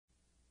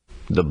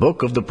The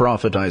book of the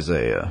prophet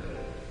Isaiah,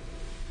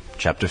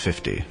 chapter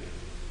 50.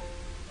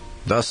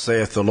 Thus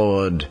saith the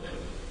Lord,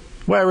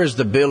 Where is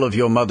the bill of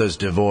your mother's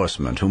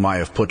divorcement, whom I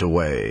have put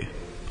away?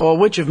 Or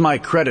which of my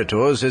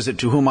creditors is it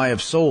to whom I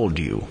have sold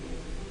you?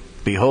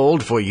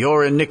 Behold, for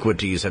your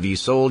iniquities have ye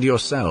sold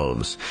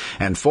yourselves,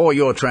 and for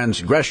your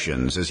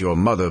transgressions is your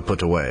mother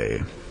put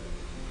away.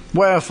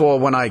 Wherefore,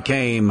 when I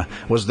came,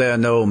 was there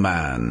no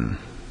man?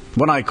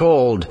 When I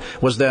called,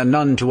 was there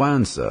none to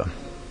answer?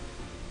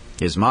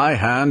 Is my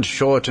hand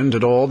shortened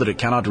at all that it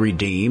cannot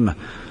redeem?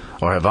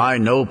 Or have I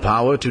no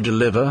power to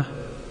deliver?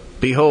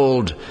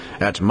 Behold,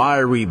 at my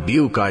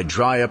rebuke I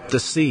dry up the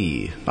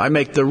sea. I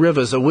make the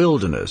rivers a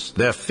wilderness.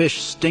 Their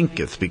fish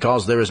stinketh,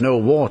 because there is no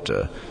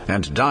water,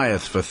 and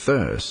dieth for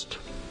thirst.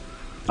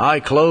 I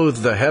clothe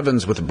the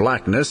heavens with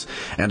blackness,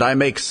 and I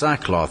make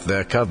sackcloth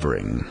their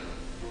covering.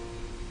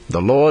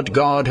 The Lord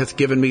God hath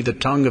given me the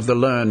tongue of the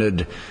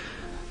learned,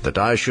 that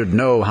I should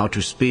know how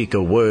to speak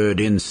a word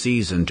in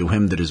season to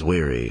him that is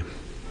weary.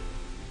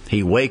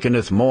 He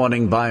wakeneth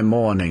morning by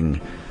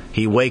morning,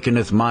 he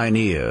wakeneth mine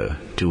ear,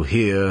 to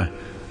hear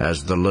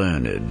as the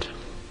learned.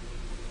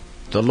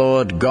 The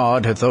Lord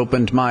God hath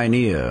opened mine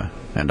ear,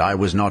 and I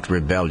was not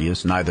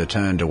rebellious, neither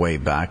turned away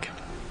back.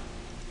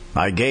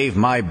 I gave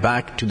my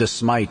back to the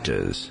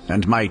smiters,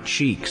 and my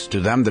cheeks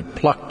to them that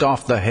plucked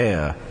off the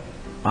hair.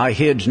 I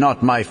hid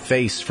not my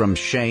face from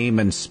shame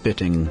and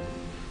spitting.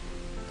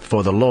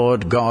 For the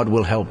Lord God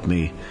will help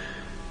me,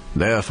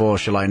 therefore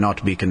shall I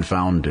not be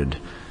confounded.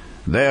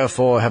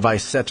 Therefore have I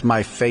set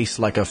my face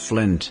like a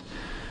flint,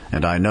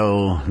 and I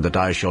know that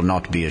I shall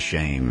not be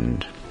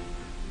ashamed.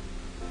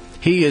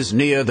 He is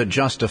near that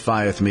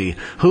justifieth me.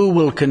 Who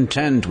will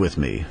contend with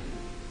me?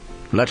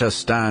 Let us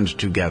stand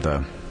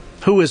together.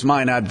 Who is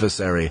mine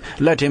adversary?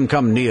 Let him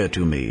come near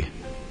to me.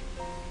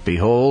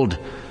 Behold,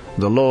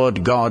 the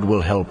Lord God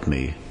will help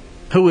me.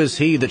 Who is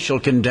he that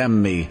shall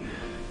condemn me?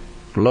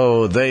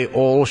 Lo, they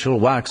all shall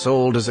wax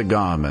old as a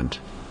garment.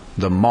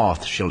 The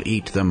moth shall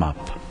eat them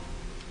up.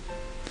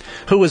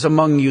 Who is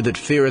among you that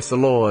feareth the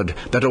Lord,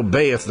 that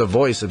obeyeth the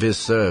voice of his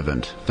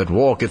servant, that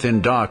walketh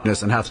in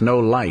darkness and hath no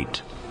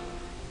light?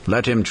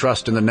 Let him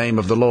trust in the name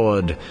of the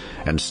Lord,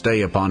 and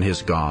stay upon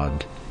his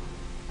God.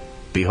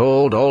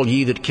 Behold, all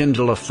ye that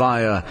kindle a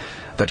fire,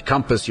 that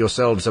compass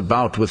yourselves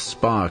about with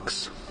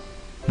sparks,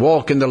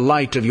 walk in the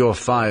light of your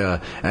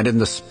fire, and in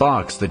the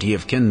sparks that ye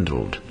have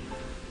kindled.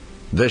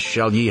 This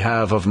shall ye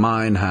have of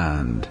mine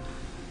hand.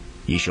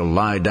 Ye shall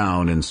lie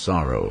down in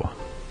sorrow.